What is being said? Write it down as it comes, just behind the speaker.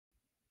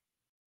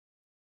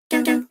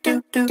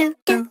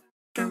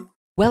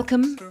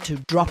Welcome to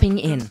Dropping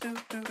In,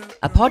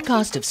 a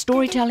podcast of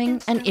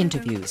storytelling and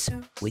interviews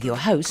with your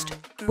host,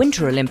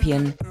 Winter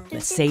Olympian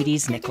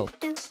Mercedes Nickel.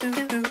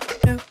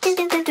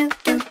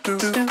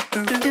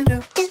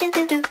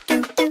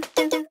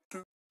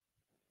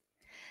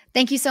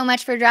 Thank you so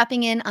much for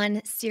dropping in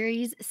on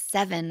Series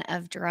 7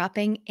 of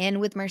Dropping In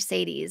with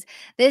Mercedes.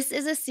 This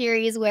is a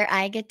series where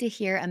I get to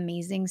hear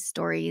amazing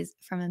stories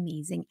from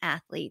amazing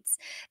athletes.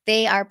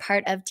 They are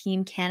part of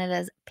Team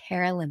Canada's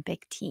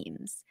Paralympic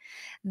teams.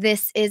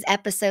 This is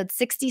episode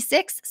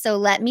 66, so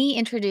let me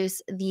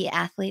introduce the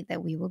athlete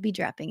that we will be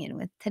dropping in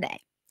with today.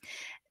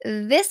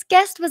 This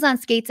guest was on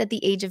skates at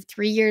the age of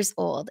 3 years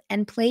old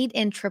and played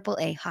in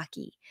AAA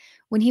hockey.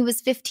 When he was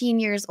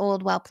 15 years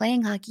old while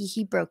playing hockey,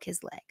 he broke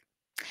his leg.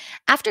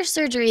 After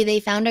surgery, they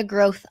found a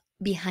growth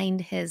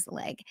behind his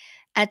leg.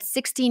 At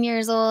 16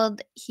 years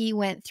old, he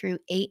went through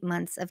 8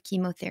 months of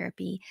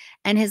chemotherapy,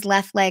 and his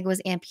left leg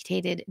was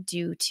amputated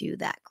due to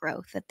that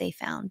growth that they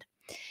found.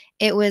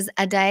 It was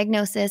a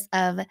diagnosis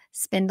of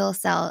spindle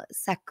cell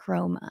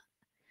sarcoma,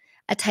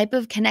 a type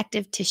of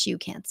connective tissue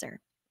cancer.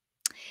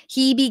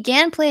 He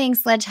began playing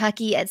sledge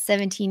hockey at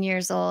 17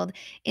 years old.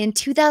 In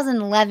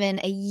 2011,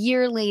 a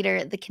year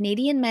later, the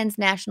Canadian men's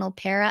national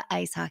para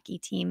ice hockey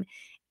team,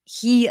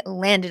 he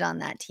landed on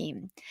that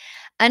team.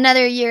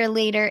 Another year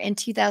later, in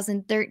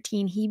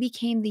 2013, he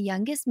became the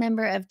youngest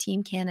member of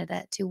Team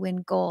Canada to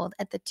win gold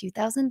at the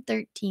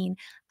 2013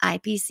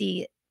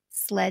 IPC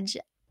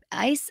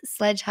Ice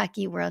Sledge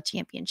Hockey World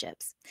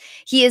Championships.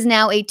 He is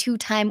now a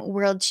 2-time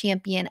world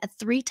champion, a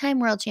 3-time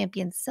world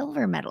champion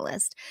silver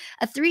medalist,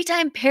 a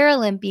 3-time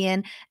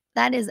Paralympian,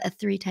 that is a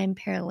 3-time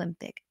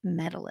Paralympic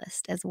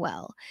medalist as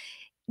well,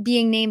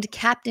 being named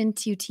captain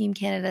to Team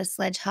Canada's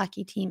sledge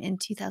hockey team in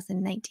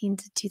 2019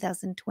 to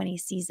 2020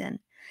 season.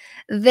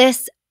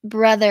 This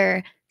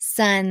brother,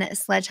 son,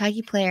 sledge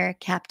hockey player,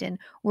 captain,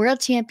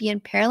 world champion,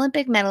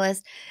 Paralympic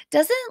medalist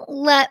doesn't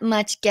let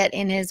much get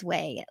in his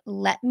way.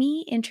 Let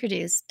me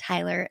introduce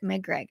Tyler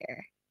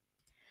McGregor.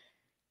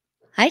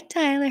 Hi,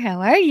 Tyler.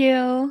 How are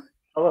you?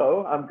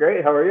 Hello, I'm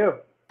great. How are you?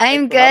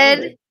 I'm Thanks for having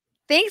good. me.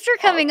 Thanks for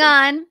coming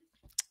on.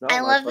 No,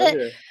 I my love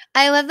pleasure.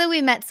 that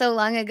we met so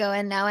long ago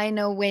and now I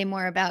know way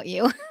more about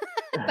you.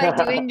 By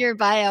doing your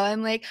bio,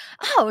 I'm like,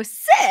 oh,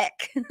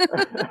 sick.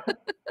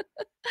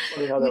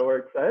 Funny how that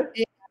works, eh?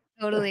 Yeah,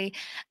 totally.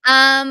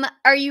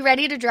 Are you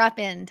ready to drop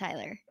in,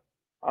 Tyler?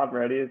 I'm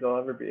ready as I'll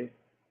ever be.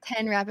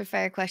 10 rapid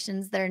fire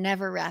questions that are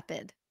never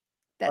rapid.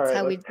 All That's right,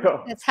 how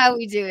let's go.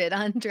 we do it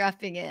on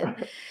dropping in.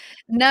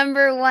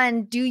 Number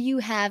 1, do you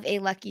have a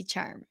lucky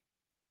charm?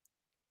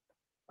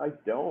 I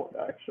don't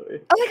actually.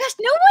 Oh my gosh,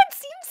 no one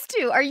seems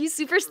to. Are you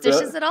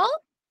superstitious Really? at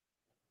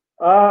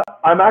all?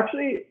 I'm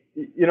actually,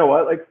 you know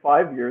what? Like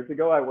 5 years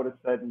ago, I would have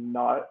said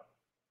not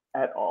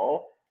at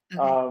all.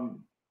 Okay.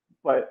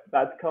 But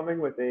that's coming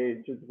with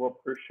age as well,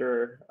 for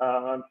sure.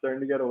 I'm starting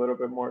to get a little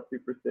bit more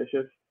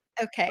superstitious.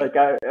 Okay. Like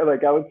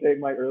I would say in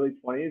my early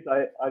 20s,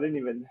 I didn't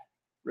even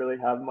really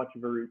have much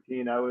of a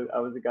routine. I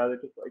was a guy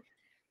that just like,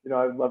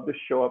 I'd love to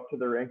show up to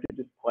the rink and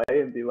just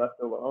play and be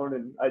left alone.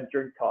 And I'd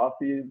drink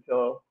coffee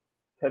until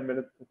 10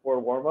 minutes before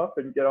warm up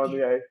and get on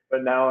the ice.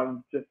 But now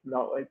I'm just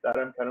not like that.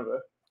 I'm kind of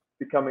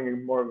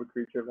becoming more of a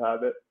creature of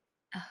habit.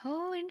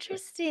 Oh,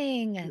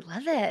 interesting. I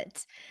love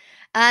it.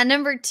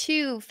 Number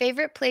 2,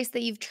 favorite place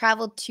that you've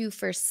traveled to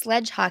for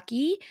sledge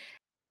hockey,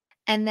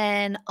 and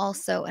then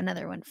also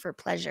another one for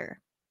pleasure.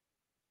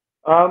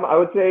 I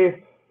would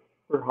say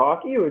for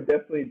hockey, it would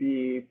definitely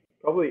be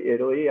probably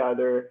Italy.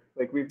 Either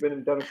like we've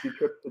done a few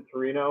trips to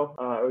Torino.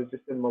 I was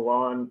just in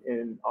Milan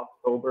in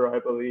October, I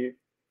believe.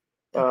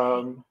 Okay.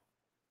 Um,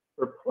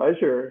 for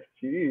pleasure,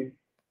 geez,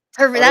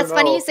 Perfect. I don't That's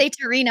funny you know. say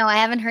Torino. I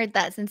haven't heard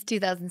that since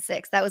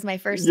 2006. That was my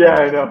first Yeah,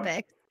 Winter I know.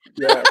 Olympics.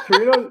 Yeah,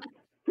 Torino's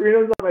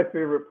not my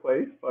favorite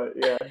place, but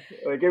yeah,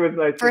 like it was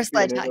nice For just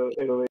being sledge in hockey.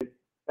 Italy.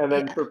 And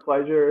then Yeah. for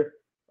pleasure,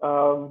 I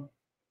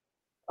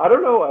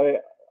don't know.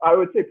 I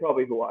would say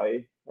probably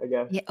Hawaii, I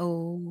guess. Yeah.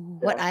 Oh,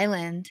 what Yeah,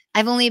 island?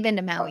 I've only been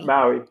to Maui.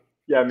 Maui.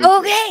 Yeah, me too. Yeah,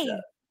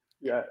 Okay.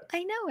 yeah.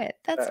 I know it.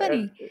 That's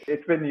funny.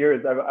 It's been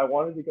years. I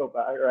wanted to go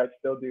back, or I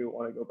still do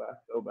want to go back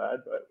so bad,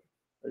 but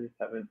I just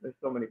haven't. There's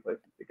so many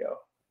places to go.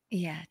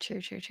 Yeah,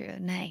 true, true, true.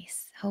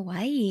 Nice.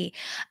 Hawaii.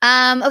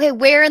 Okay,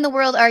 where in the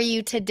world are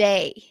you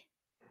today?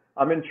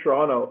 I'm in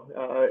Toronto,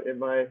 in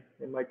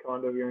my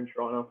condo here in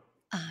Toronto.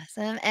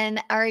 Awesome.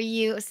 And are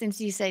you,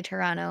 since you say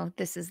Toronto,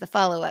 this is the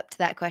follow-up to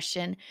that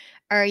question.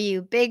 Are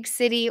you big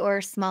city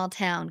or small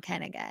town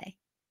kind of guy?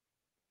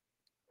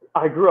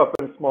 I grew up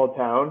in a small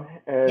town,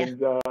 Yeah.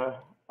 and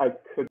I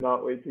could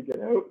not wait to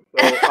get out.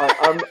 So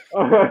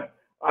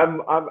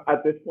I'm I'm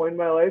at this point in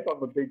my life,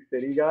 I'm a big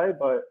city guy,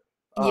 but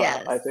I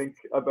Yes. think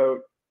about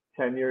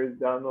 10 years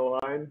down the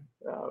line,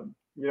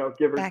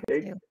 give or Back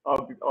take, to.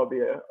 I'll be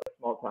a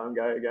small town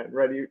guy again,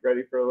 ready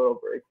for a little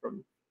break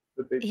from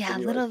the big Yeah, a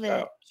city little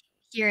lifestyle. bit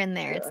here and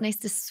there. It's Yeah. nice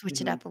to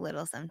switch it hmm up a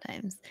little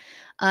sometimes.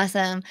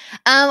 Awesome.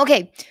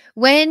 Okay.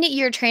 When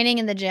you're training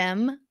in the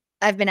gym,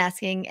 I've been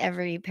asking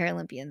every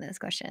Paralympian this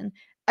question.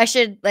 I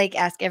should like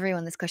ask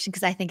everyone this question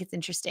because I think it's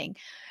interesting.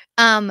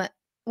 Um,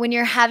 when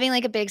you're having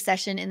like a big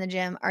session in the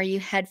gym, are you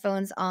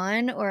headphones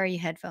on or are you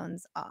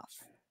headphones off?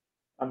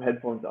 I'm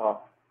headphones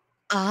off.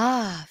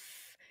 Off.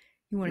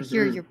 You want to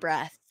hear Hmm. your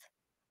breath.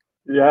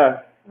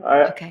 Yeah,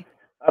 I Okay.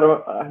 I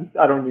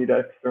don't need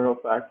external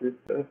factors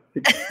to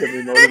get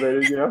me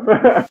motivated.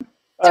 Totally.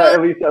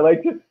 At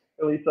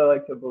least I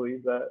like to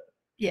believe that.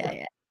 Yeah,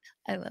 yeah.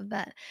 I love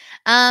that.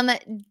 Um,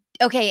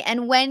 okay,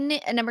 and when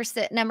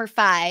number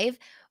 5,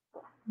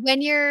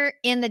 when you're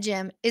in the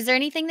gym, is there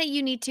anything that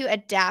you need to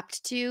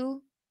adapt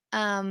to,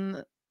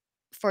 um,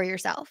 for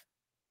yourself?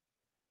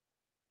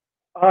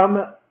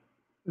 Um,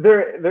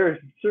 there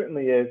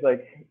certainly is.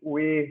 Like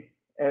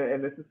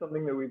and this is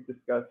something that we've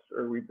discussed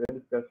or we've been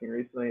discussing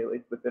recently, at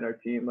least within our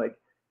team. Like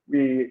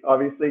we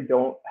obviously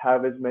don't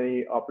have as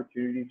many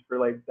opportunities for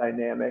like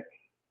dynamic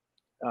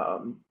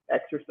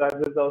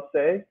exercises, I'll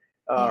say,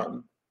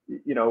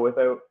 Yeah.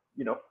 without,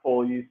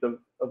 full use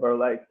of our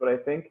legs. But I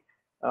think,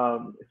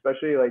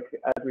 especially like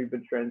as we've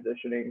been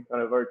transitioning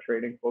kind of our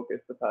training focus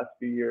the past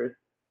few years,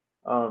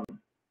 um,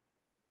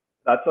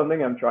 that's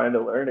something I'm trying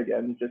to learn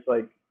again, just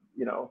like,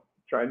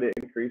 trying to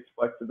increase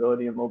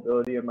flexibility and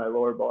mobility in my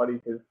lower body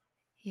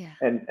Yeah.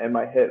 and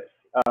my hips.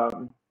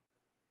 Um,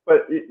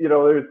 but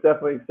there's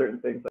definitely certain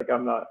things like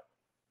I'm not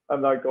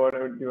going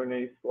out and doing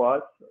any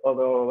squats,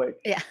 although like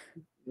Yeah.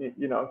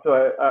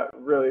 so I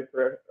really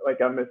for like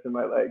I'm missing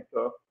my leg,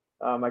 so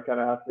I kind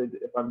of have to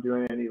if I'm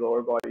doing any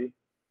lower body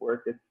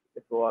work,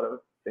 it's a lot of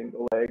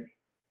single leg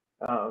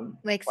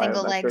Like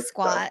single leg plyometric stuff.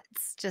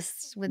 squats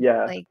just with,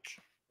 Yeah, like,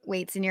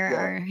 weights in your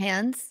yeah,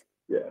 hands?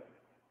 yeah.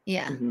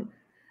 Yeah. Hmm.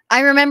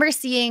 I remember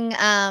seeing,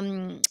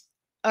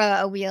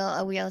 a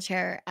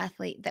wheelchair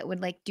athlete that would,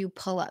 like, do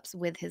pull-ups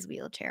with his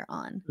wheelchair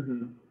on,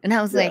 Hmm. and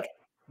I was Yeah, like,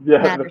 yeah,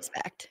 mad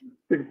respect.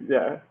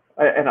 yeah.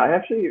 I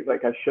actually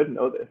like I should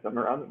know this. I'm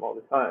around them all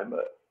the time,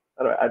 but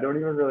I don't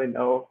even really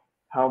know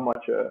how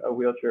much a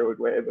wheelchair would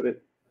weigh. But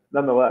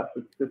nonetheless,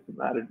 it's just an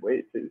added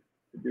weight to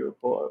do a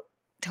pull up.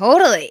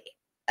 Totally.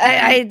 Hmm.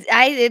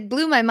 It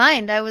blew my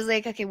mind. I was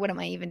like, "Okay, what am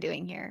I even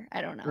doing here?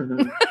 I don't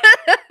know."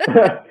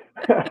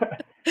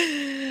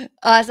 Hmm.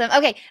 Awesome.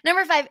 Okay,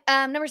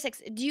 number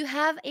 6, do you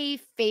have a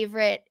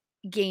favorite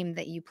game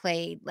that you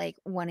played, like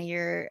one of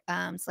your,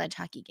 sledge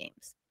hockey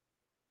games?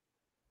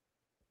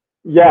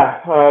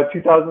 Yeah,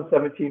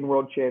 2017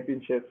 World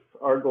Championships,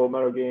 our gold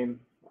medal game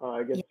Yeah,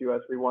 against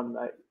US, we won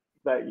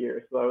that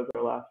year, so that was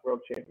our last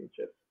World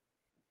Championship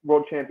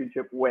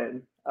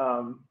win.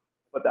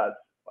 But that's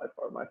by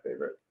far my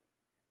favorite.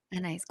 a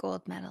nice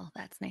gold medal.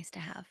 That's nice to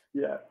have.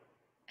 Yeah.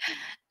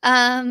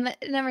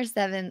 Number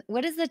 7,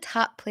 what is the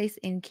top place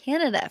in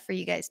Canada for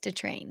you guys to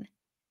train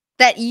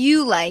that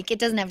you like? It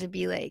doesn't have to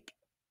be, like,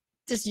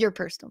 just your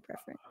personal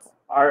preference.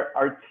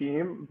 Our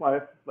team,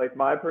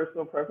 my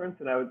personal preference,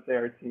 and I would say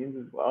our teams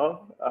as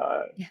well.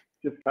 Yeah.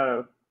 Just kind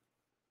of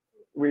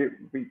we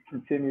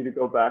continue to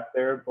go back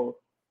there, both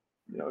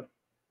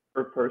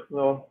for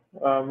personal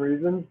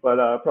reasons, but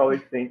probably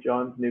Yeah. St.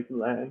 John's,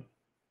 Newfoundland.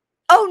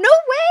 Oh,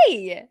 no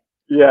way!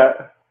 Yeah,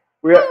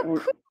 we Oh, we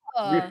we've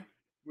cool.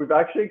 we've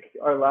actually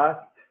our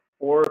last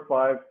 4 or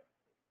 5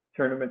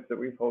 tournaments that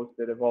we've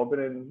hosted have all been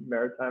in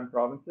maritime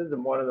provinces,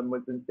 and one of them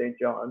was in St.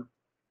 John's.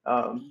 But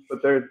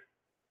Amazing.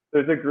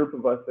 there's a group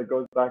of us that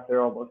goes back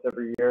there almost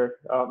every year.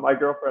 My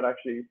girlfriend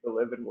actually used to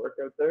live and work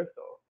out there,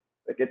 so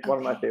like it's one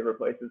of my Okay. favorite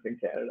places in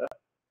Canada.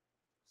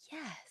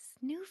 Yes,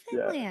 Yeah,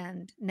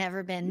 Newfoundland.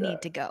 Never been, yeah,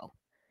 need to go.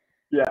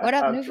 yeah, What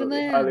up,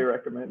 absolutely. Highly Newfoundland?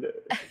 recommend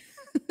it.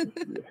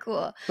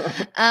 Cool.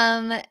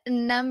 Yeah.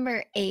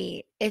 Number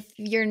 8, if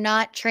you're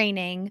not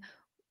training,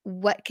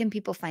 what can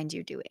people find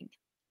you doing?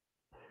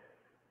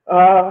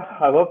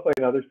 I love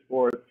playing other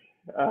sports,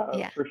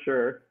 Yeah. for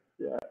sure.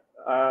 Yeah.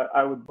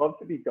 I would love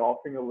to be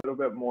golfing a little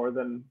bit more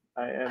than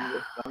I am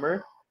this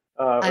summer,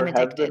 I'm or have been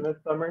addicted. this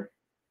summer.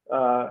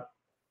 Uh,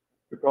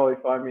 you'd probably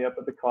find me up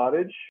at the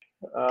cottage.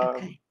 Um,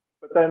 Okay.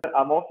 but then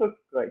I'm also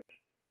like,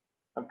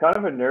 I'm kind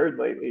of a nerd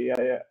lately.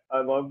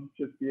 I love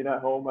just being at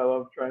home. I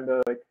love trying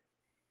to like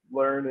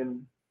learn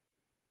and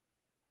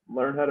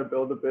learn how to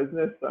build a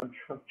business. I'm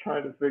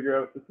trying to figure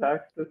out the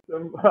tax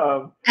system.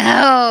 So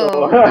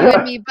Oh, you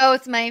and me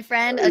both, my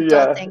friend. yeah.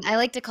 Adulting. I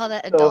like to call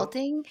that So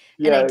adulting,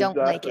 and I yeah, don't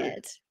like exactly.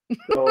 it.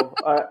 So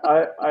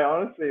I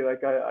honestly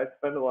like I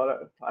spend a lot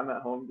of time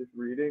at home just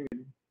reading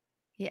and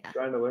Yeah.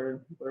 trying to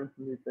learn some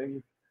new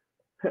things.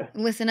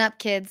 Listen up,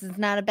 kids. It's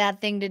not a bad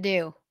thing to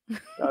do.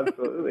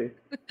 Absolutely.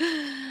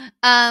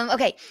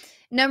 Okay.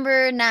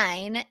 Number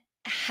 9,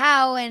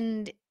 how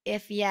and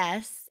if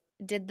yes,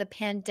 did the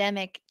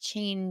pandemic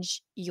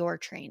change your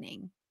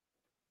training?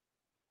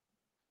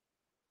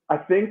 I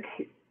think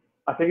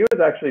I think it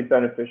was actually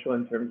beneficial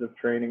in terms of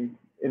training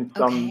in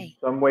some Okay.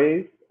 some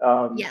ways.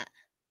 Yeah.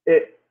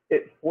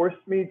 It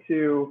forced me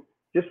to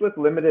just with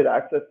limited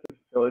access to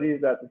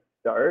facilities at the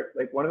start.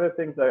 Like one of the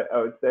things I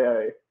would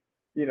say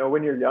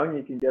when you're young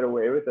you can get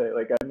away with it.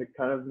 Like I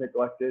kind of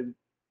neglected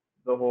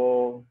the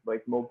whole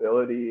like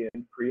mobility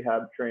and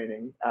prehab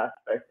training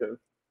aspect of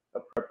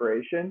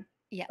preparation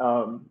Yeah.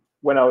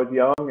 when I was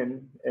young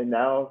and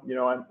now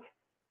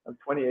I'm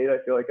 28. I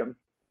feel like I'm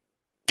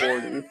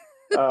 40.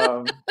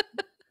 Um,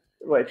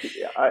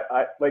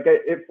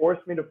 it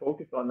forced me to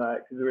focus on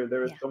that because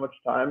there was Yeah. so much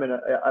time, and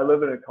I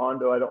live in a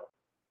condo. I don't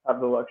have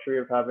the luxury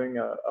of having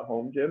a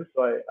home gym,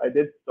 so I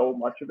did so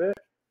much of it.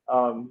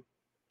 Um,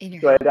 In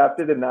your so I house.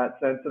 adapted in that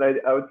sense, and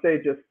I would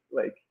say just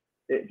like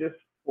it just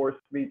forced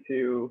me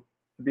to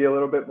be a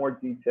little bit more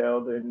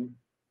detailed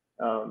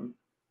um,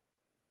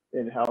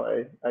 in how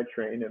I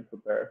train and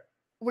prepare.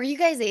 Were you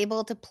guys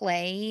able to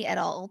play at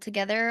all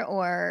together,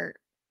 or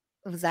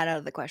was that out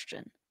of the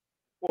question?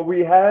 Well,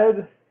 we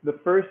had the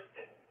first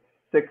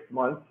 6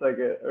 months,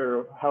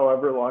 or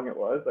however long it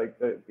was, like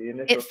the It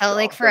initial felt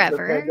like shock of the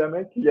forever.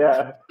 pandemic.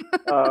 Yeah.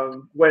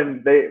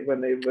 When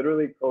they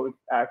literally closed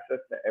access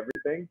to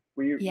everything,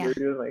 Yeah.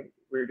 we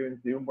were doing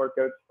Zoom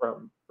workouts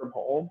from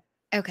home.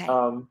 Okay.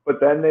 But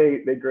then they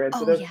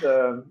granted Oh, us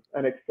yeah.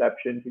 an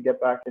exception to get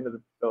back into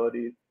the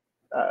facilities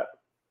uh,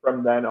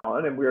 from then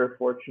on, and we were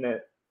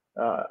fortunate.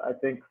 I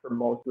think for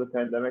most of the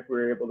pandemic, we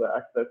were able to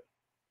access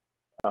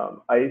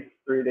ice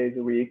 3 days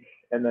a week,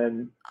 and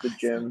then the Awesome.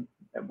 gym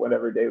and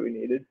whatever day we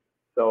needed.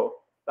 So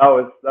that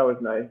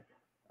was nice.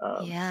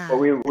 But Yeah.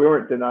 we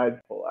weren't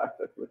denied full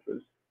access, which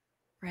was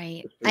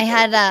Right. pretty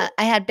beneficial.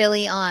 I had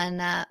Billy on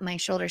my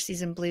Shoulder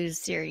Season Blues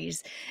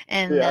series,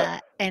 Yeah,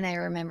 and I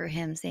remember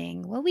him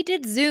saying, "Well, we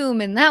did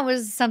Zoom, and that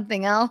was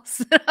something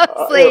else." I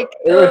was it, like,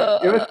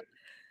 it was "Ugh."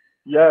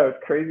 yeah, it was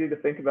crazy to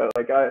think about.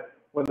 Like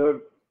when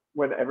the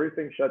when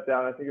everything shut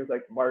down, I think it was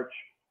like March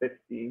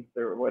 15th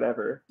or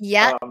whatever.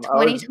 Yeah, I was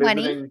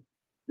 2020. visiting,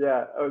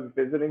 yeah, I was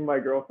visiting my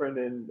girlfriend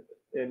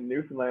in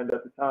Newfoundland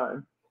at the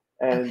time,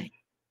 and Okay.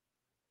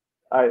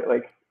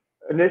 I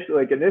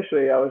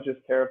initially I was just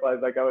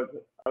terrified.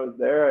 I was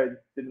there. I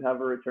didn't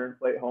have a return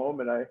flight home,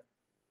 and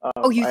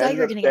Oh, you I thought you ended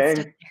were up gonna get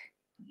stuck staying. there.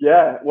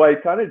 Yeah, well, I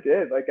kind of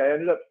did. Like I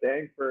ended up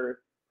staying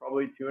for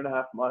probably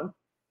 2.5 months,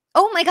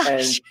 Oh my and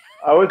gosh.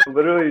 I was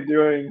literally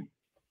doing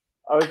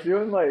I was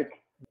doing like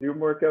Zoom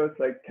workouts,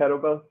 like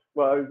kettlebells.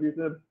 Well, I was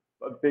using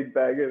a big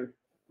bag of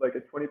like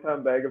a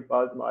 20-pound bag of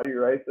basmati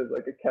rice as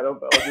like a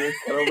kettlebell, doing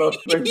kettlebell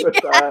swings with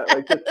that,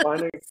 like just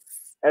finding Yes.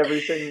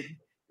 everything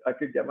I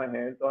could get my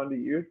hands on to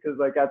use. Because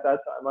like at that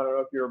time, I don't know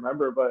if you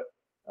remember, but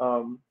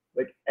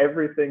like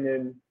everything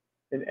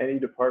in any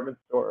department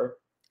store,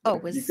 Oh,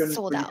 like was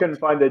sold you out. couldn't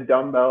find a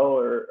dumbbell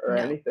or No.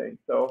 anything.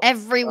 So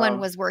Everyone um,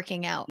 was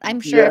working out.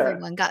 I'm sure yeah,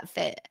 everyone got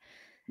fit.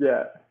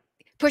 yeah.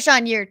 Push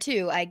on year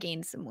 2, I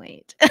gained some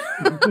weight.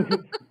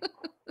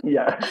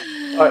 Yeah.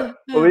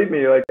 Believe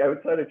me, like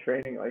outside of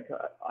training, like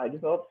I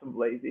developed some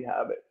lazy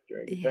habits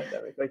during the Yeah.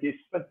 pandemic. Like you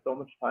spent so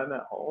much time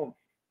at home.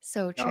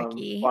 So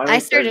tricky. I Finally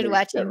starting started to get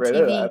watching rid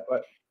of TV. that,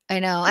 but I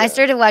know. I yeah.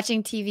 started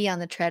watching TV on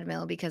the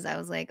treadmill because I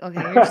was like, "Okay,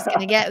 you're just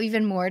gonna get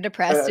even more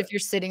depressed uh, if you're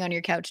sitting on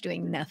your couch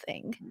doing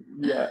nothing."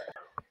 yeah.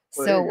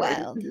 Well, there So you go.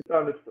 wild. You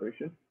found a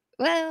solution.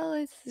 Well,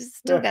 it's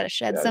still Yeah. gotta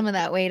shed Yeah. some of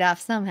that weight off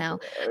somehow.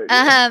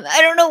 Yeah.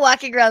 I don't know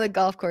walking around the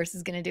golf course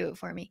is gonna do it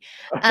for me.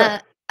 Uh,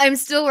 I'm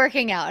still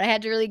working out. I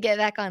had to really get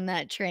back on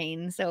that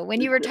train. So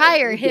when you Yeah.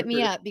 retire, hit Good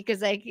me for up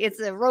because it's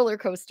a roller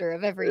coaster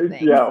of you.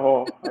 everything. Yeah.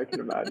 Oh, I can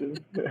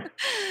imagine.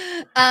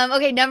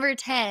 Okay, number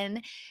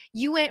 10,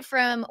 you went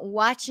from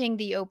watching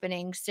the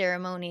opening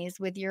ceremonies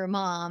with your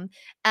mom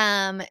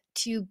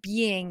to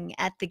being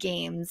at the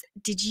games.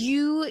 Did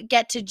you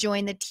get to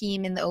join the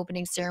team in the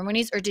opening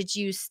ceremonies or did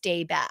you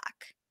stay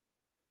back?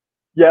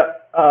 Yeah.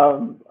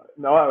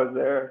 No, I was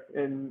there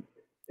in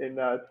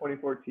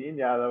 2014.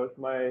 Yeah, that was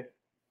my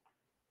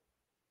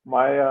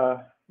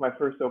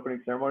first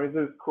opening ceremonies. It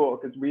was cool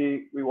because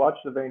we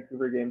watched the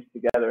Vancouver games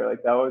together.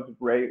 Like that was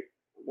right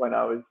when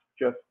I was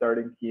just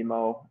starting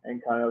chemo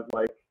and kind of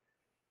like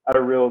at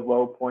a real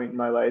low point in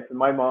my life. And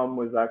my mom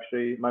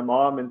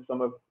and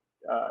some of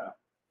uh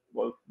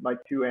well my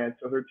two aunts,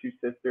 so her two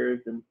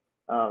sisters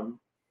um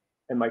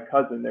and my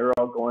cousin, they were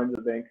all going to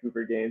the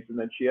Vancouver games, and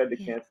then she had to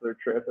Yeah. cancel her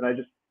trip. And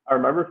I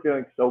remember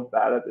feeling so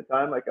bad at the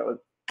time. Like I was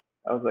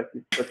like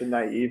such a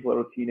naive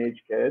little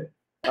teenage kid.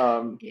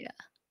 Um, Yeah.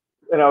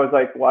 and I was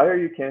like, why are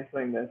you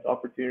canceling this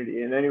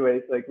opportunity? And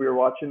anyways, like we were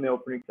watching the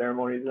opening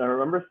ceremonies, and I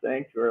remember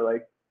saying to her,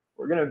 like,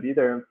 we're gonna be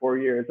there in 4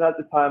 years. And at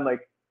the time,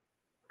 like,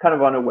 kind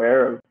of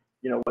unaware of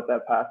what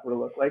that path would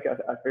look like.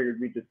 I figured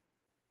we'd just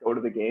go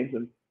to the games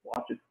and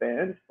watch as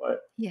fans,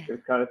 but Yeah. it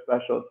was kind of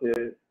special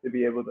to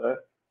be able to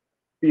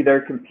be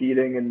there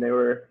competing, and they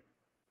were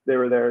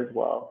there as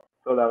well.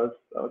 So that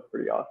was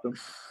pretty awesome.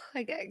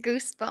 I got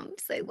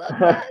goosebumps. I love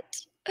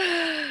that.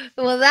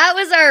 Well, that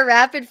was our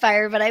rapid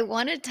fire, but I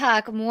want to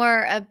talk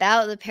more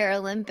about the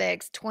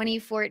Paralympics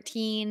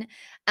 2014.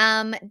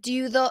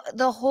 Do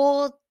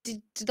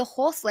did the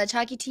whole sledge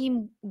hockey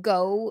team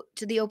go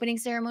to the opening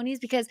ceremonies?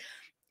 Because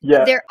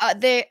Yeah,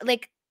 they're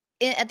like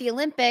at the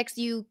Olympics,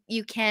 you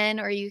can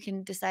or you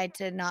can decide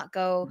to not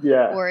go,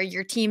 yeah, or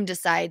your team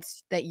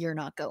decides that you're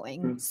not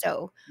going. mm,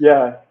 So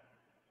yeah.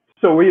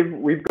 So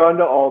we've gone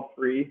to all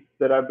three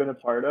that I've been a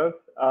part of,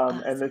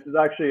 and awesome. this is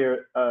actually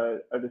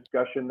a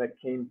discussion that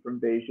came from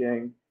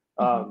Beijing.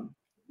 Mhm.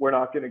 We're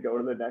not going to go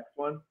to the next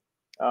one,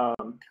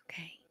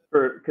 Okay.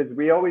 because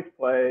we always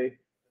play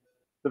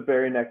the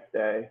very next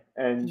day,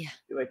 and Yeah.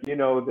 like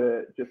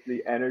the just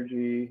the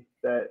energy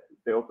that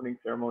the opening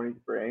ceremonies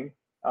bring.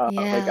 Like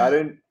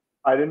Yeah.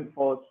 I didn't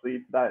fall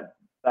asleep that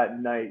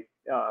night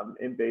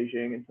in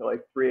Beijing until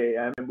like 3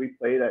 a.m. and we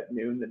played at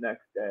noon the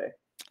next day.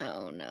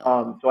 Oh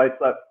no. So I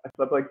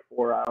slept like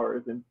 4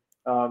 hours, and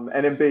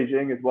in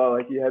Beijing as well,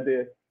 like you had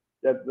the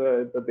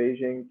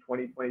Beijing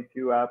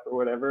 2022 app or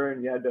whatever,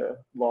 and you had to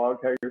log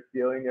how you're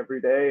feeling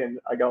every day, and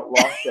I got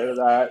locked out of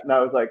that, and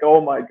I was like,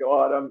 oh my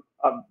god,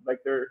 I'm like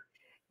they're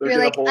You're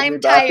gonna like, hold me I'm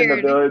back in the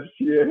tired. village.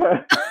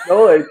 Yeah,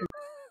 no, like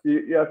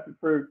you have to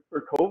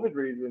for COVID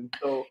reasons.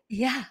 So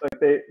Yeah. like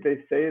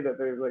they say that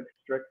there's like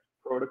strict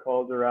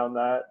protocols around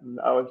that, and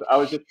I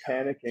was just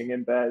panicking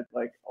in bed,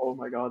 like, oh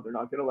my god, they're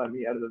not gonna let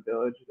me out of the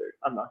village.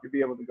 I'm not gonna be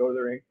able to go to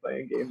the rink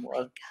playing game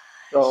one.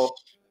 So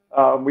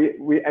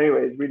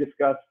we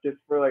discussed, just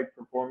for like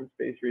performance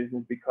based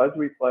reasons, because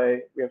we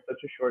have such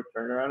a short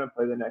turnaround and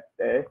play the next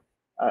day.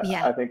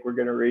 Yeah. I think we're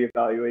gonna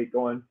reevaluate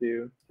going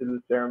to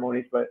the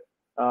ceremonies, but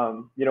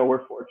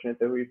we're fortunate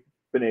that we've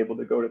been able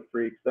to go to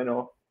three, because I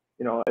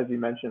know, as you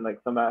mentioned, like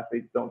some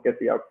athletes don't get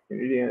the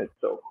opportunity, and it's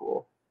so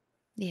cool.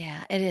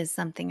 Yeah, it is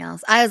something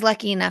else. I was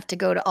lucky enough to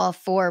go to all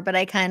 4, but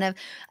I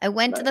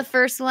went to the Nice.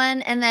 first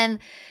one, and then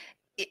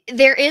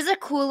there is a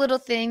cool little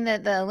thing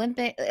that the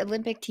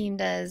Olympic team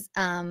does.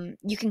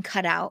 You can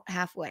cut out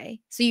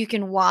halfway, so you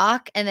can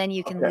walk and then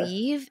you can Okay.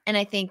 leave. And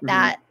I think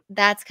Hmm.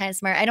 that's kind of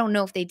smart. I don't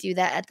know if they do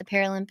that at the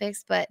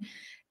Paralympics, but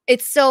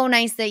it's so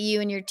nice that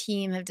you and your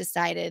team have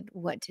decided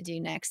what to do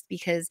next,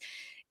 because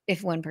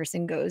if one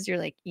person goes, you're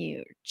like,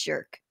 you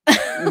jerk.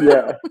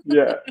 Yeah.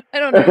 Yeah. I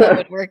don't know that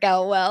would work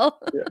out well.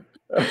 Yeah.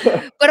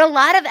 But a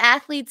lot of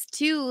athletes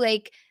too,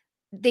 like,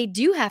 they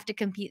do have to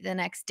compete the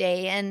next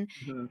day,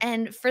 Mhm.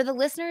 and for the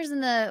listeners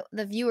and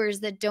the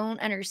viewers that don't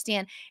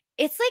understand,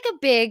 it's like a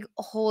big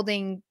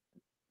holding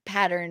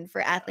pattern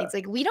for athletes.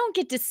 Like, we don't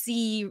get to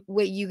see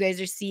what you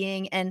guys are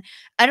seeing, and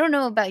I don't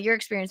know about your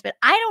experience, but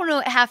I don't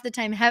know half the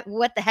time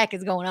what the heck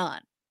is going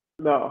on.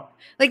 No,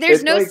 Like, there's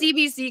it's no like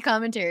CBC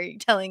commentary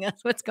telling us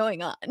what's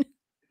going on.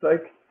 it's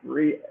like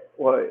three.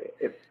 Well,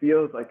 it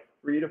feels like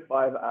 3 to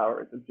 5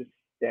 hours of just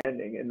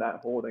standing in that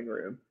holding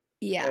room,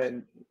 Yeah.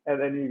 and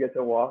then you get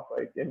to walk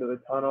like into the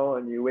tunnel,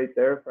 and you wait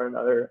there for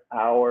another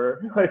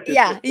hour. Like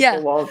Yeah, it's a yeah.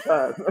 long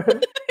time.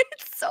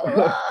 It's so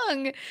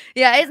long.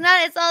 Yeah,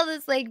 it's all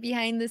this, like,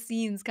 behind the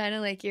scenes, kinda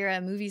like you're a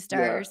movie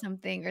star Yeah. or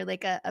something, or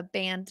like a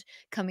band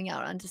coming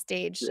out onto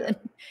stage, Yeah.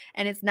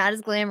 and it's not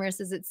as glamorous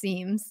as it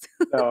seems.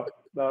 No,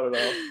 not at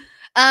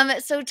all.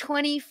 So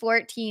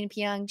 2014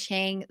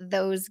 Pyeongchang,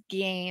 those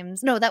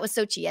games, no, that was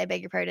Sochi, I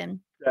beg your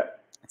pardon. Yeah.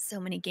 So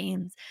many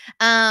games.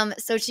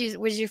 Sochi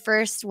was your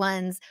first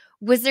ones.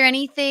 Was there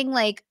anything,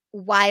 like,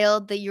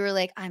 wild that you were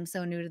like, "I'm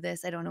so new to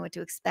this, I don't know what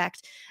to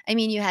expect"? I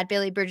mean, you had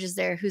Billy Bridges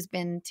there, who's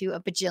been to a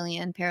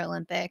bajillion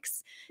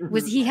Paralympics.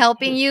 Was Mhm. he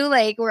helping you?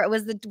 Like, were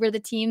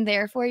the team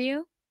there for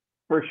you?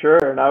 For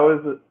sure. And I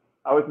was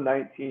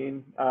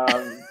 19,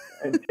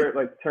 and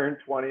turned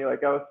 20.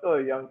 Like I was still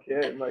a young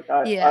kid, and like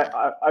Yeah,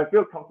 I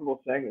feel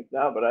comfortable saying this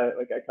now, but I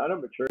kind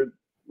of matured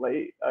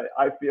late.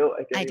 I feel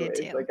like, I did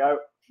anyways. too. Like I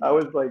I did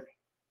was too. like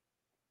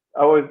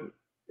I was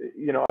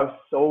I was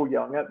so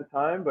young at the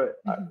time,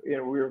 but Mhm.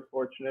 we were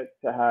fortunate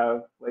to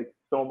have like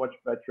so much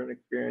veteran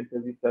experience,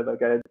 as you said.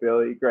 Like I had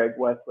Billy, Greg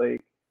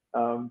Westlake,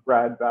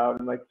 Brad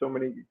Bowden, like so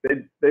many.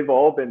 They've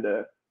all been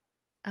to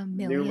A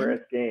million?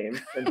 numerous games.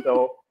 And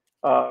so,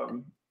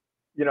 um,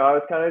 I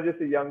was kind of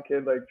just a young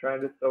kid, like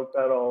trying to soak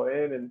that all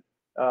in.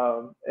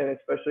 And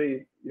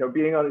especially,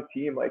 being on a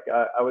team, like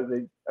I was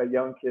a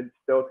young kid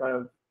still kind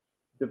of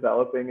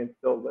developing and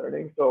still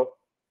learning. So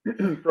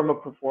Yeah. from a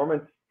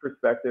performance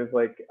perspective,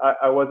 like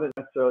I wasn't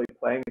necessarily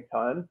playing a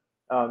ton.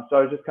 So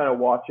I was just kind of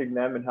watching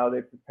them and how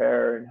they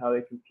prepare and how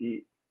they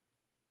compete.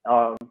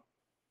 Um,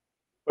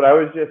 but I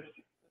was just,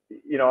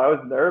 I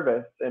was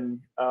nervous,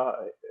 and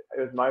it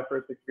was my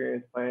first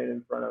experience playing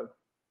in front of,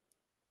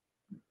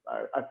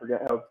 I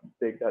forget how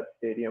big that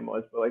stadium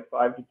was, but like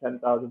 5 to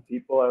 10,000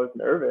 people. I was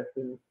nervous,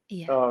 and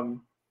Yeah.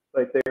 um,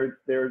 like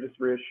they were just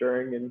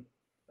reassuring, and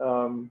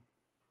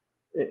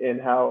in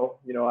how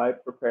I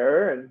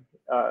prepare, and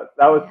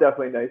that was Yeah.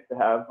 definitely nice to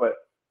have. But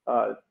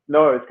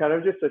no, it was kind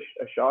of just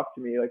a shock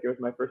to me. Like it was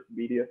my first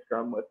media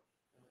scrum with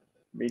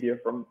media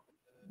from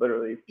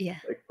literally Yeah.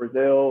 like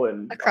Brazil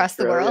and Across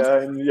the world.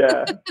 Australia, and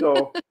yeah.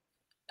 So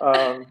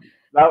um,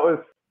 that was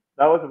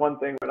one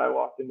thing. When I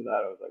walked into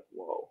that, I was like,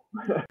 whoa.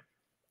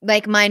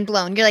 Like, mind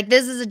blown. You're like,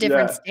 "This is a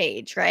different Yeah,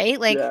 stage," right?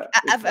 Like, yeah,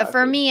 for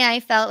exactly. me, I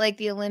felt like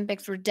the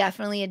Olympics were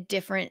definitely a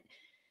different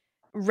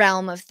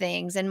realm of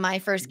things, and my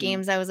first Hmm.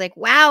 games, I was like,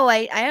 "Wow,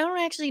 I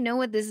don't actually know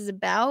what this is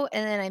about,"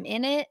 and then I'm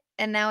in it,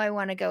 and now I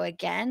wanna go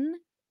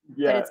again, but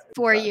Yeah, it's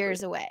 4 exactly.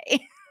 years away.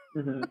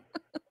 Hmm.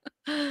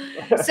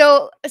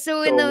 So in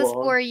So those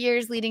long. 4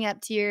 years leading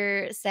up to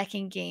your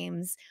second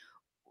games,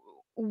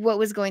 what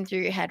was going through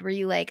your head? Were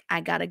you like,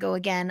 "I gotta go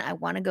again, I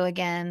wanna go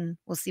again,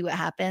 we'll see what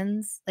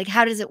happens?" Like,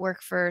 how does it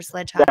work for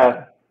sledge hockey?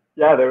 Yeah,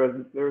 yeah. There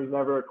was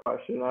never a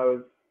question. I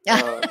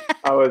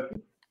was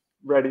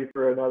ready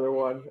for another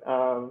one.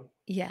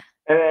 Yeah.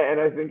 And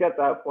I think at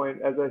that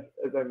point, as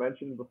I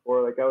mentioned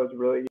before, like I was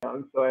really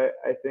young, so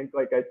I think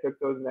like I took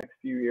those next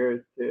few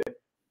years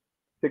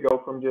to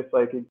go from just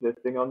like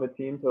existing on the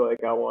team to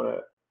like I want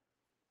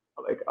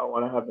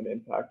to have an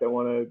impact. I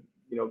want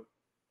to,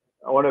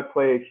 I want to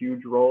play a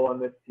huge role on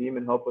this team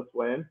and help us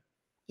win.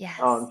 Yes.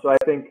 So I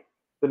think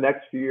the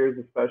next few years,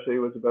 especially,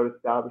 was about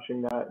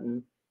establishing that,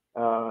 and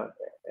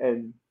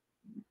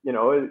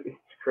it's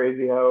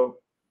crazy how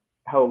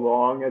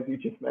long, as you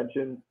just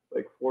mentioned,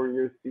 like 4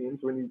 years seems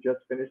when you just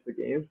finish the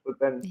games, but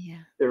then Yeah.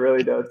 it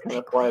really It does goes kind by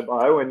of fly quick.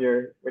 by when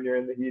you're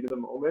in the heat of the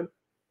moment.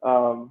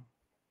 Um,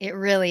 It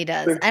really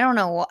does. there's- I don't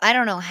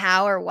know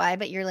how or why,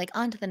 but you're like,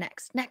 "On to the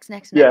next, next,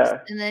 next, next."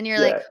 yeah, And then you're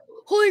like, yeah,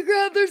 "Holy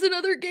crap, there's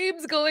another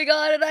games going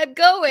on and I'm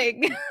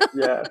going."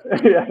 yeah,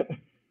 yeah,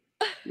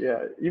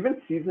 yeah.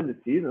 Even season to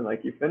season,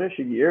 like you finish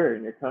a year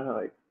and you're kind of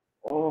like,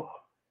 oh,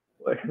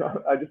 like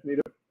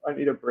I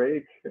need a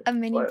break. A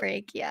mini But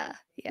break, yeah,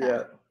 yeah.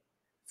 yeah.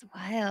 It's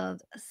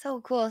wild.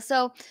 So cool.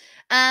 So,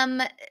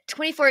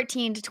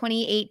 2014 to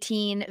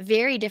 2018,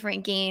 very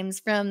different games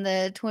from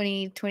the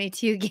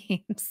 2022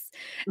 games,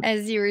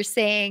 as you were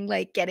saying,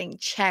 like getting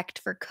checked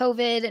for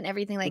COVID and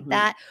everything like Hmm.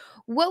 that.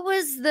 What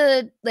was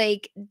the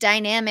like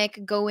dynamic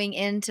going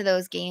into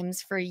those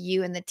games for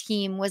you and the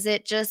team? Was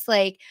it just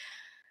like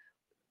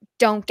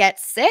don't get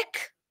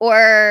sick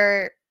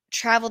or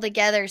travel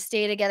together,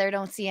 stay together,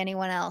 don't see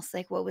anyone else?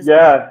 Like what was it like?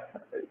 Yeah,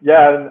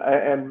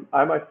 yeah, and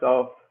I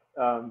myself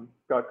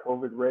got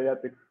COVID right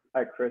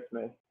at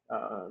Christmas,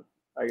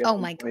 I guess Oh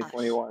in my gosh.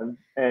 2021,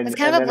 That's and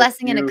kind of a then a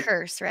blessing and a few,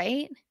 curse,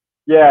 right?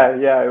 yeah,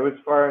 it was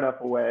far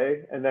enough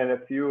away, and then a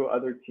few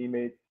other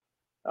teammates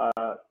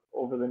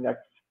over the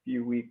next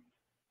few weeks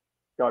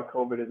got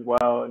COVID as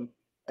well,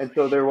 and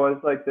so there was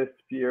like this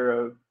fear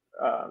of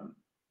um,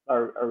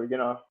 are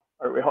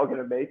we all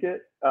gonna make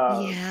it?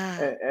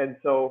 Yeah. And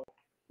so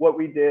what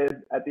we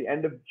did at the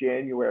end of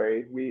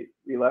January, we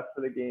left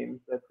for the games.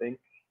 I think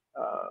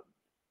uh,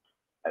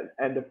 at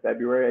end of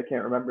February. I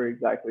can't remember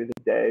exactly the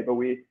day, but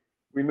we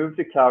moved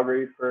to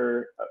Calgary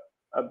for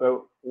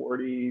about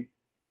 40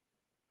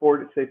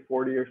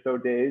 or so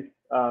days,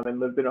 and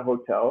lived in a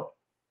hotel.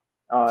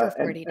 For And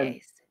 40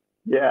 days.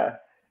 yeah,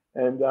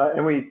 and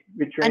we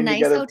A trained nice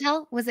together.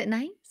 hotel? Was it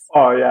nice?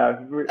 Oh yeah,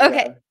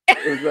 Okay. yeah.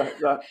 It was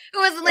It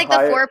wasn't the like the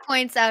Hyatt. 4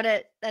 points out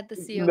at the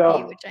COP,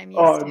 No, which I'm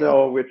oh used to.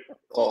 no,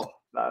 Oh,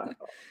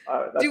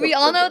 that's do a we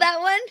all know prison. that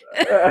one?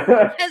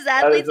 As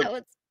That is athletes, a that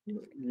was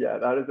yeah,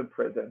 that is a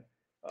prison.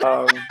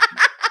 Um,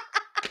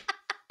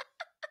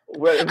 I'm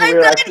we're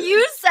glad actually.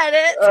 you said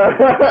it.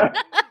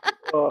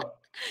 Oh,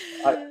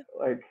 I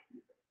like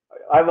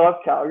I love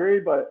Calgary,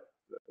 but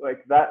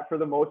like that for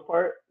the most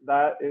part,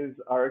 that is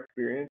our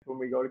experience when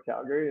we go to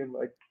Calgary, and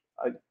like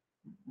I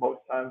most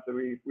times that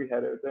we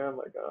head out there, I'm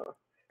like, oh,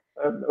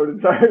 I have no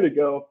desire to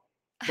go.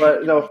 I But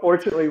know, no, it's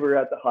fortunately, we're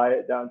at the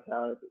Hyatt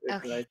downtown. It's a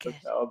okay, nice good.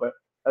 hotel, but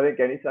I think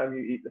anytime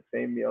you eat the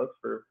same meals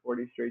for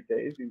 40 straight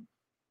days, you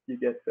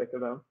get sick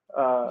of them.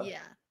 Yeah.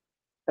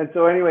 And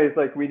so, anyways,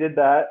 like we did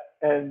that,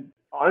 and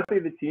honestly,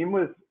 the team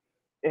was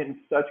in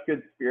such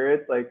good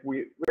spirits. Like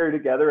we're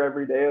together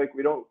every day. Like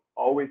we don't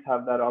always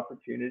have that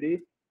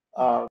opportunity,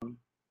 Yeah.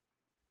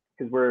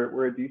 because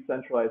we're a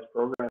decentralized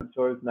program.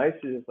 So it was nice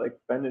to just like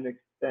spend an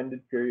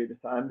extended period of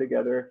time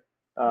together,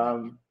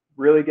 Right.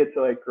 really get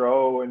to like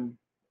grow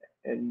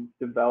and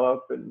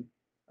develop, and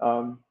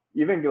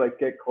even like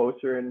get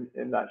closer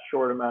in that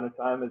short amount of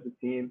time as a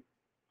team.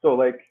 So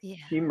like Yeah.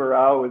 team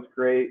morale was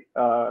great,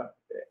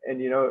 and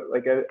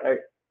like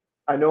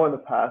I know in the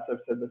past I've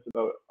said this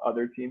about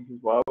other teams as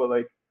well, but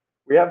like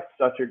we have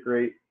such a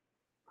great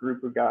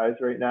group of guys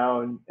right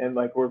now, and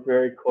like we're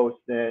very close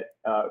knit,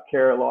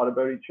 care a lot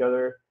about each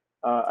other.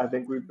 I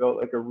think we've built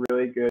like a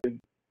really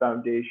good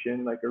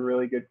foundation, like a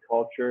really good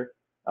culture.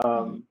 Mhm.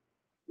 Um,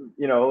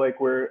 like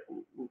we're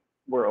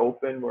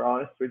open, we're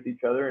honest with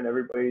each other, and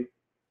everybody's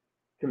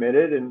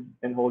committed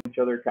and hold each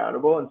other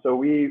accountable. And so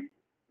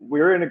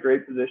we're in a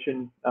great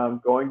position,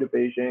 going to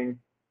Beijing,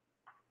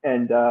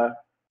 and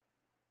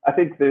I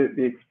think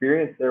the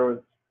experience there was,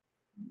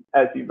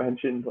 as you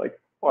mentioned, like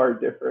far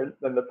different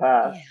than the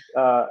past.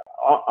 Yeah.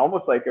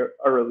 Almost like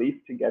a relief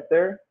to get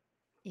there,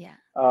 Yeah.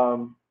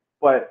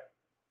 but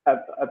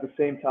at the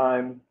same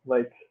time,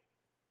 like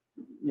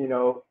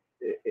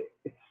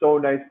it's so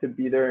nice to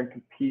be there and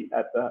compete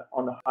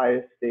on the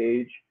highest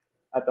stage,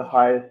 at the Yeah.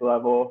 highest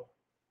level.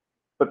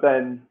 But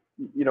then,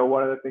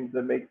 one of the things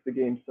that makes the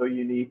game so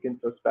unique and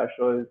so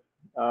special is,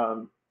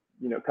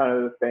 kind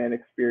of the fan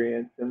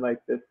experience, and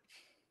like this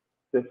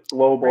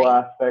global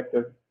Right. aspect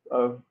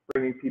of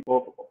bringing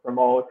people from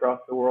all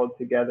across the world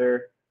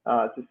together,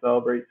 to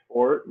celebrate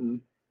sport,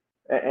 and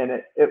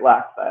it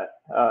lacks that.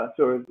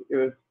 So it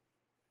was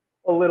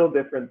a little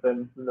different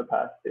than the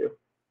past two.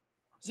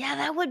 Yeah,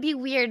 that would be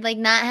weird, like,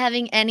 not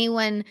having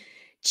anyone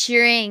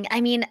cheering.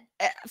 I mean,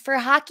 for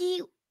hockey,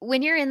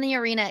 when you're in the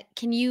arena,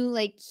 can you,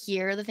 like,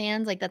 hear the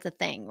fans? Like, that's a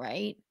thing,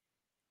 right?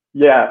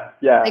 Yeah,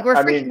 Like, yeah.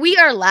 I mean, we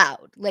are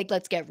loud, like,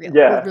 let's get real. We're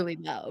yeah. really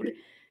loud.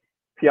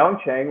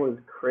 Pyeongchang was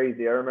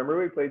crazy. I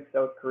remember we played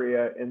South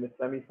Korea in the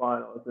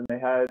semifinals, and they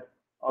had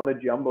on the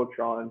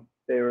jumbotron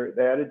they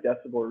had a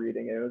decibel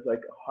reading, and it was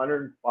like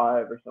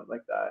 105 or something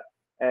like that.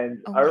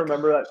 And Oh I my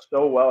remember that gosh.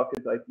 so well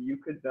because like you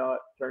could not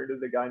turn to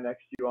the guy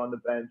next to you on the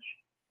bench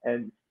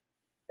and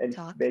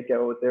Talk. make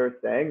out what they were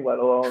saying, let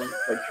alone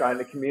like trying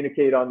to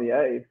communicate on the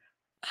ice.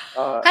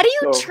 How do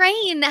you So,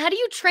 train? How do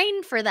you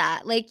train for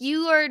that? Like,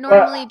 you are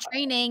but normally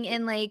training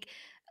in, like,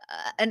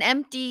 an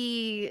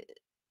empty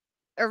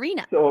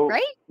arena, so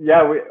right?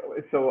 yeah,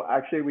 so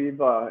actually we've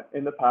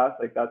in the past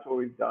like that's what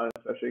we've done,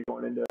 especially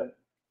going into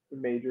the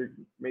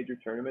major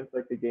tournaments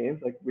like the games.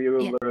 Like we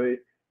will Yeah. literally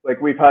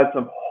like we've had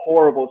some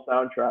horrible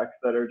soundtracks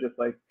that are just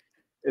like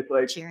it's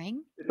like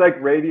Cheering? it's like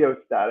radio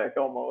static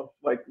almost.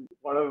 Like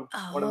one of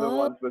the Oh.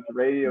 ones was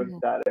radio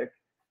static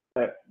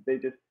that they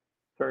just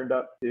turned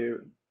up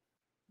to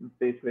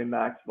basically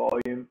max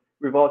volume.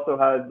 We've also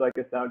had like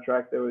a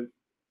soundtrack that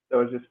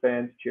was just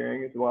fans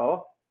cheering as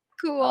well.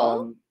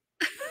 Cool. Um,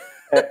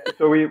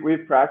 so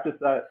we've practiced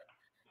that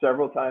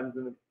several times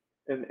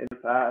in the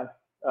past.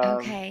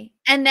 Okay.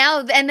 And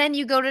then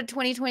you go to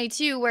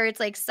 2022 where it's,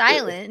 like,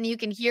 It, silent and you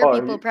can hear oh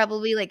people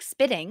probably, like,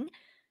 spitting.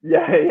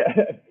 yeah,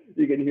 yeah.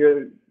 You could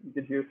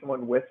hear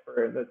someone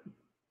whisper in the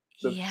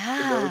Yeah.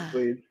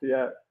 nosebleeds.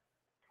 Yeah,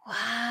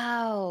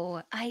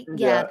 Wow.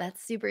 Yeah, yeah.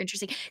 that's super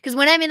interesting. Because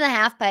when I'm in the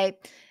half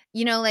pipe,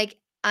 like,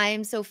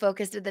 I'm so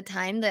focused at the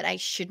time that I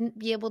shouldn't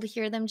be able to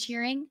hear them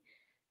cheering.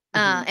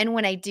 Hmm. And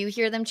when I do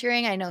hear them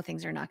cheering, I know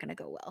things are not gonna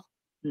go well.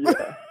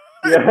 Yeah,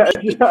 yeah,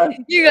 yeah,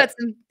 You got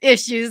some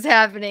issues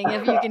happening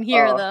if you yeah. can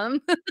hear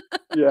them.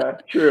 Yeah,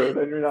 true.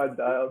 Then you're not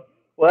dialed.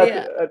 Well,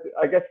 Yeah. that's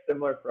I guess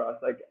similar for us.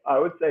 Like I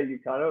would say you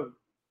kind of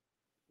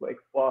like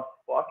block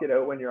it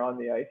out when you're on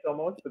the ice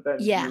almost, but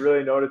then you Yeah.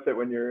 really notice it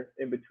when you're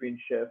in between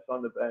shifts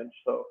on the bench.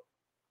 So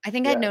I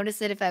think I'd yeah,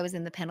 notice it if I was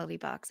in the penalty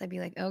box. I'd be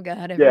like, "Oh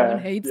god, everyone yeah,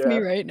 hates me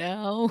yeah. right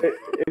now."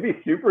 It'd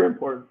be super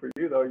important for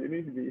you though. You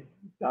need to be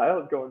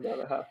dialed going down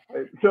a half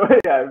pipe. So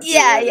yeah,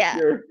 you're Yeah, right. If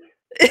yeah.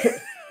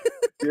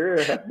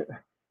 you're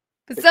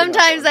But picking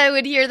up sometimes on I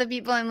would hear the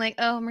people, I'm like,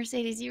 "Oh,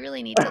 Mercedes, you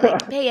really need to,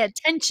 like, pay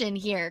attention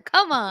here.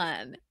 Come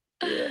on."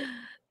 yeah.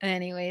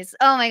 Anyways,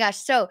 oh my gosh.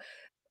 So,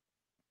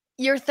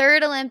 your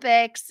 3rd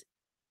Olympics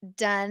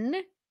done,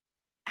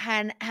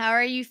 and how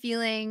are you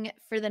feeling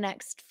for the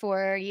next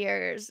 4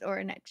 years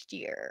or next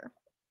year?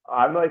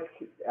 I'm like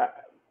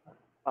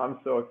I'm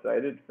so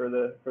excited for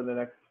the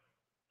next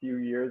few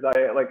years.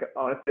 I like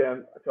honestly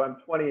I'm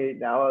 28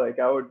 now. Like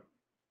I would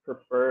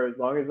prefer as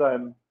long as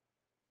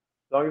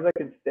I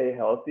can stay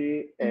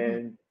healthy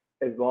Mhm. and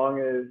as long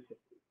as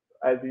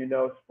you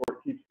know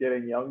sport keeps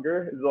getting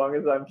younger, as long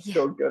as I'm Yeah.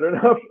 still good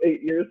enough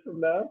 8 years from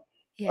now,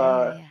 Yeah,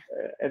 yeah, uh, yeah.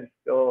 and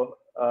still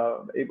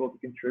able to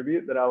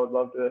contribute, then I'd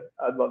love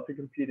to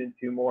compete in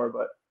two more.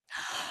 But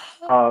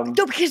No, um,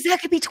 because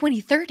that could be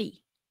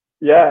 2030,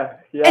 yeah,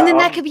 yeah, and then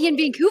that could be in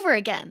Vancouver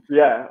again.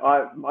 yeah.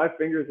 My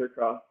fingers are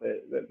crossed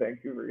that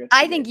Vancouver gets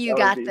I the think game. you That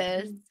would got be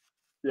this.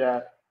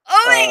 yeah.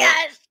 Oh my Uh,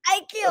 gosh,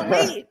 I can't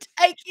wait.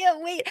 I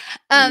can't wait.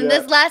 yeah,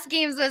 This last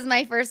games was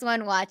my first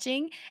one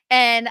watching,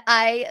 and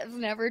I have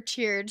never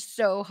cheered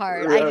so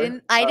hard. I really,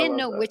 didn't I I didn't love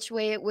know that. which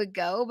way it would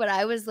go, but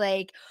I was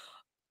like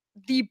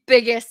the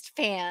biggest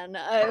fan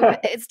of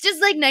it's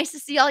just like nice to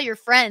see all your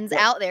friends But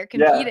out there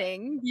yeah,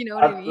 competing, you know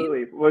what I mean?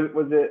 absolutely.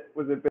 Was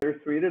it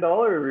bittersweet at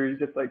all, or were you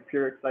just like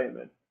pure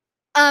excitement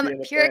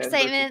being a Pure fan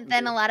versus excitement,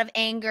 then a competing? lot of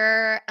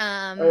anger,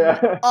 Oh yeah,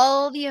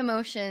 all the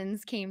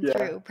emotions came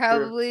yeah, through,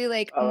 true. probably,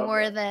 like, I love more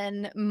that.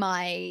 than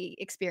my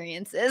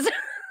experiences.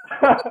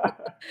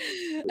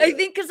 I Yeah,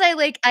 think because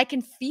I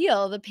can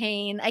feel the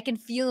pain, I can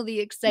feel the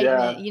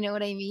excitement, yeah, you know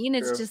what I mean?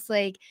 It's true. just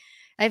like,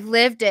 I've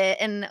lived it,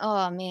 and,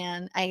 oh,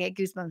 man, I get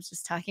goosebumps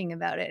just talking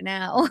about it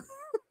now.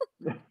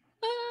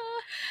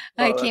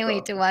 I Oh, can't that's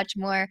wait to awesome. watch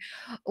more.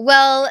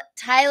 Well,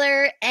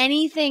 Tyler,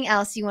 anything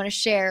else you wanna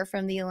share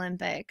from the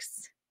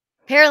Olympics?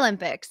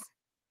 Paralympics.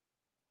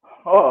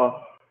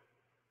 Oh,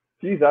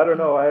 geez, I don't Mm,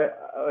 know.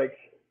 Like,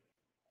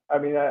 I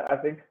mean, I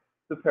think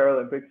the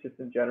Paralympics just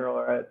in general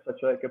are at such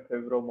like a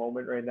pivotal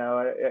moment right now.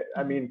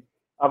 I mhm. mean,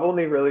 I've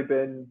only really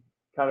been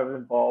kind of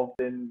involved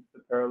in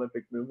the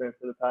Paralympic movement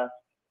for the past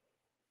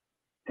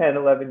 10,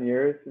 11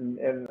 years,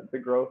 and the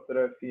growth that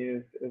I've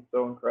seen is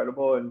so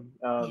incredible. And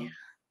Yeah,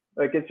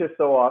 like, it's just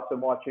so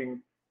awesome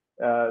watching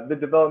the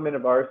development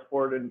of our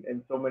sport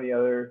and so many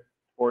other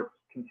sports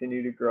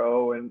continue to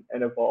grow and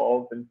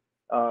evolve. And,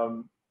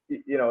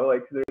 you know,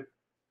 like there's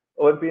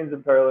Olympians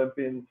and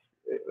Paralympians,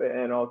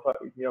 and I'll talk,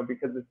 you know,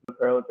 because it's the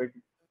Paralympic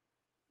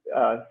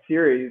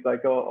series,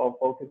 like I'll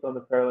focus on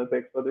the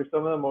Paralympics, but there's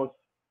some of the most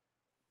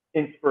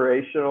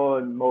inspirational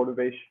and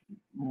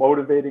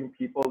motivating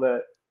people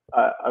that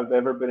I've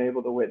ever been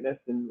able to witness.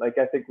 And like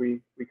I think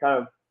we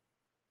kind of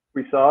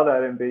we saw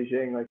that in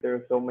Beijing. Like there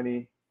were so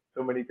many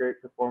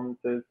great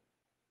performances.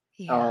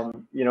 yeah.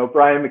 You know,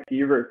 Brian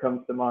McKeever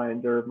comes to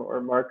mind, or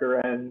Mark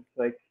Arends.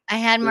 Like I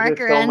had there's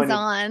just marker so ends many.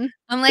 on.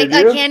 I'm like, Did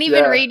 "I you? can't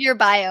even Yeah, read your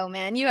bio,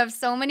 man. You have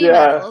so many yeah.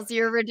 medals.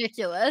 You're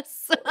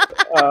ridiculous."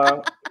 Uh,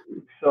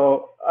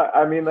 so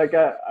I mean, like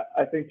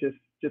I think just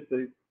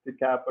to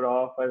cap it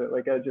off,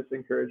 I just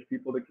encourage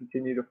people to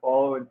continue to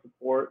follow and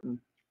support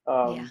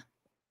Yeah. um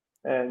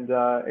and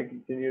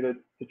continue to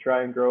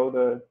try and grow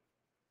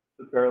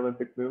the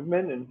Paralympic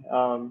movement. And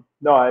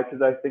no,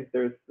 because I think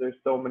there's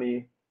so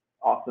many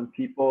awesome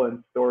people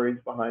and stories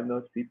behind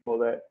those people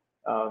that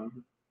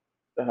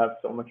that have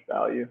so much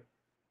value.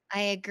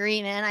 I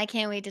agree, man. I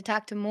can't wait to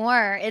talk to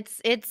more. It's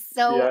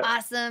so Yeah,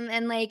 awesome.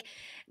 And like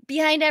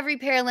behind every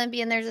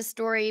Paralympian, there's a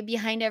story.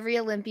 Behind every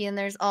Olympian,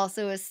 there's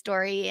also a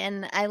story.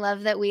 And I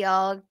love that we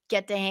all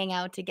get to hang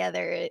out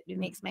together. It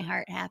makes my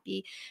heart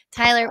happy.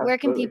 Tyler, where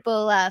can absolutely.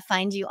 people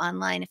find you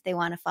online if they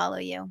want to follow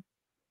you?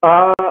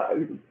 Uh,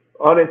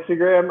 on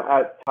Instagram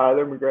at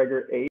Tyler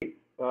McGregor 8.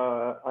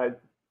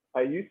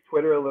 I use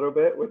Twitter a little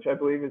bit, which I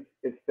believe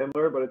is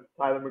similar, but it's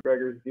Tyler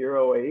McGregor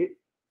 08.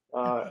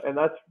 Okay. And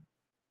that's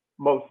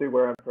mostly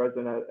where I'm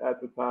present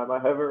at the time. I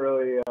haven't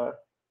really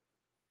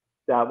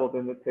dabbled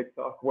in the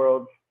TikTok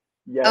world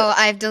yet, Oh,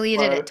 I've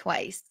deleted it but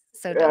twice,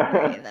 so don't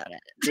worry yeah, about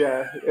it.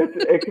 yeah,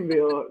 it can be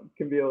a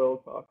little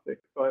toxic,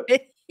 but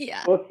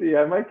Yeah. we'll see.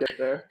 I might get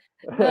there.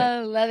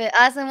 Oh, love it.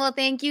 Awesome. Well,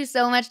 thank you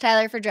so much,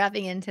 Tyler, for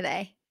dropping in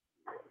today.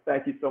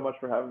 Thank you so much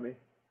for having me.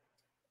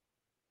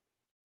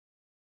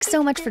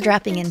 So much for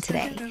dropping in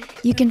today.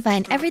 You can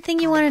find everything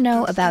you want to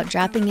know about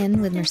dropping in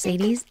with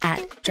Mercedes at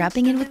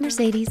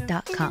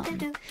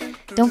droppinginwithmercedes.com.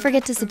 Don't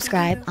forget to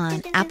subscribe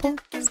on Apple,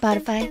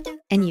 Spotify,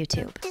 and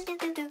YouTube.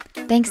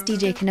 Thanks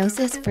DJ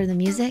Kenosis for the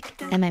music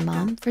and my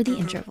mom for the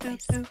intro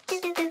voice.